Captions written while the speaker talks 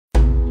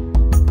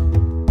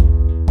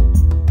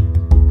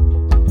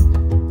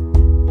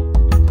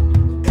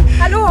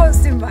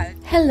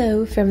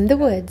Hello from the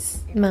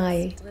woods,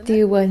 my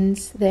dear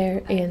ones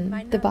there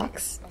in the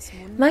box.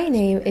 My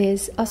name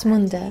is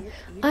Osmunda.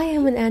 I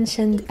am an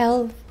ancient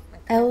elf.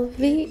 You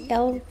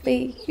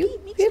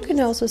can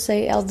also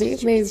say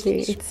LV,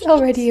 maybe it's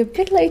already a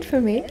bit late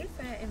for me.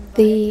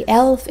 The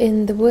elf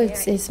in the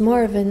woods is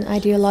more of an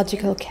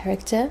ideological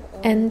character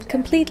and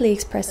completely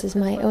expresses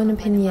my own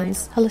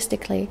opinions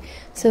holistically,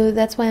 so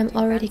that's why I'm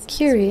already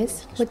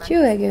curious what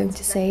you are going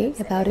to say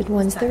about it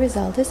once the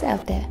result is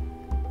out there.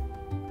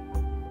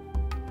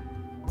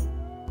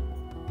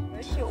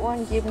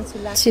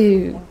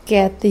 To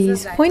get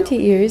these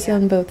pointy ears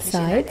on both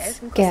sides,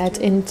 get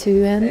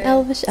into an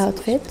elvish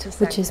outfit,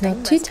 which is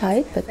not too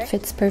tight but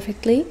fits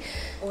perfectly,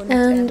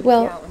 and,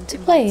 well, to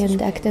play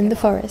and act in the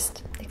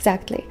forest.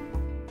 Exactly.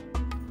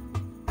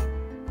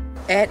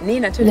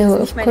 No,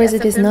 of course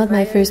it is not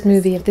my first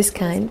movie of this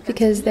kind,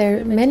 because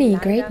there are many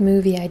great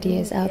movie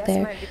ideas out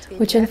there,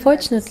 which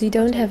unfortunately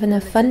don't have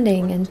enough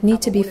funding and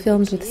need to be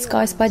filmed with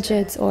scarce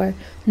budgets or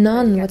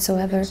none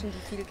whatsoever,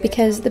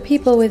 because the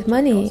people with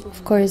money,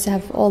 of course,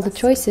 have all the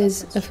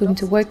choices of whom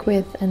to work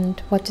with and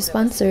what to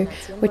sponsor,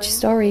 which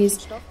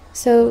stories.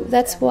 So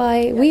that's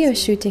why we are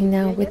shooting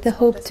now with the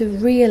hope to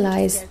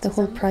realize the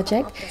whole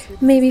project,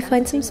 maybe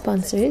find some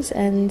sponsors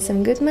and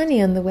some good money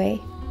on the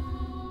way.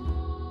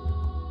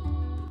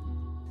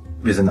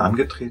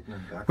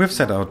 We've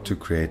set out to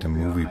create a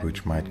movie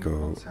which might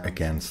go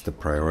against the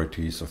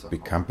priorities of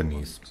big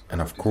companies. And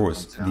of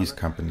course, these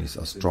companies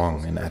are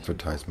strong in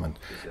advertisement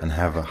and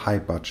have a high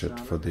budget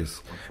for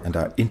this and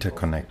are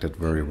interconnected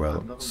very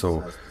well.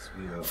 So,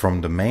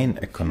 from the main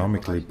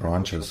economically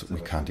branches, we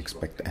can't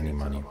expect any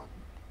money.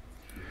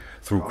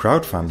 Through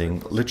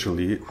crowdfunding,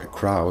 literally a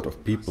crowd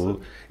of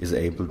people is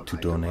able to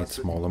donate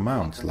small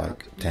amounts,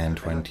 like 10,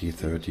 20,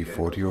 30,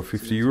 40 or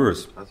 50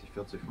 euros.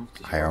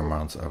 Higher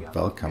amounts are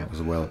welcome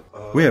as well.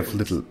 We have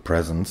little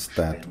presents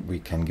that we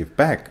can give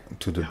back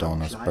to the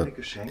donors, but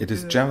it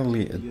is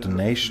generally a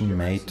donation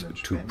made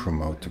to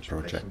promote the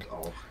project.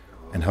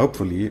 And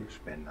hopefully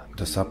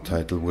the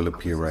subtitle will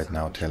appear right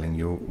now telling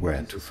you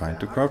where to find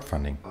the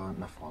crowdfunding.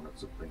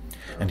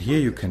 And here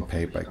you can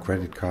pay by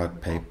credit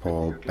card,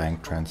 PayPal,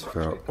 bank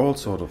transfer, all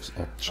sorts of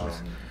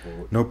options.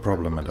 No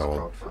problem at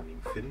all.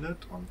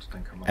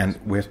 And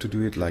we have to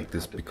do it like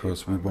this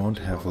because we won't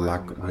have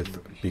luck with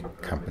big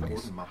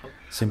companies.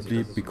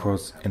 Simply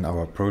because in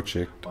our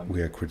project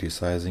we are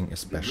criticizing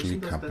especially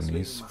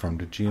companies from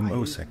the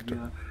GMO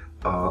sector.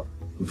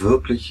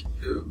 Wirklich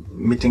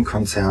mit den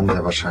Konzernen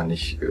sehr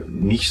wahrscheinlich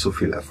nicht so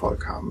viel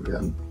Erfolg haben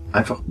werden.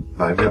 Einfach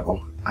weil wir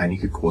auch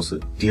einige große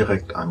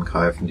direkt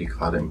angreifen, die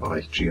gerade im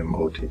Bereich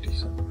GMO tätig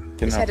sind.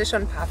 Ich hatte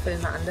schon ein paar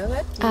Filme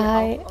andere.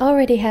 I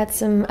already had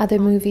some other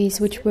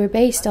movies which were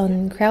based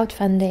on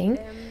crowdfunding.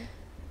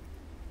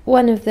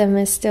 One of them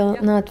is still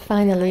not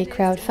finally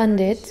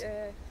crowdfunded.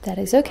 That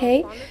is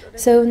okay.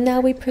 So now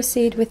we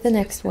proceed with the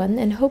next one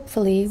and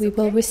hopefully we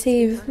will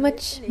receive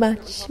much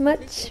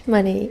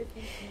money.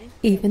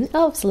 Even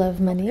elves love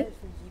money.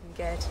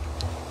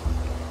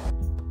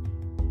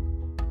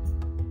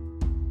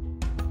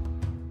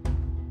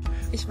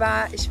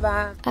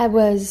 I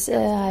was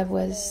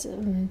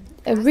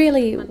a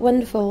really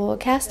wonderful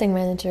casting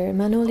manager.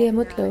 Manolia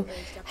Mutlu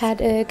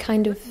had a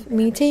kind of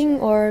meeting,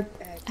 or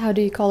how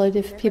do you call it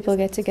if people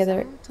get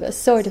together, a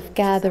sort of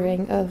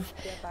gathering of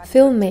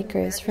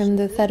filmmakers from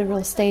the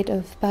federal state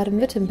of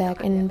Baden-Württemberg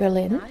in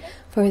Berlin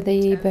for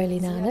the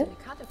Berlinale.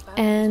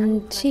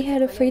 And she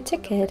had a free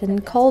ticket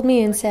and called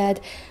me and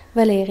said,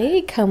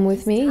 "Valerie, come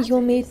with me,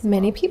 you'll meet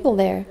many people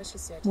there."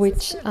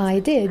 Which I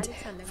did.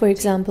 For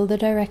example, the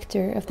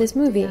director of this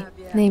movie,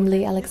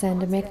 namely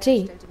Alexander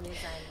MacG.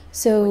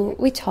 So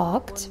we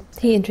talked,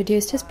 he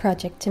introduced his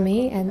project to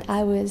me, and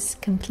I was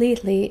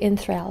completely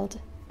enthralled.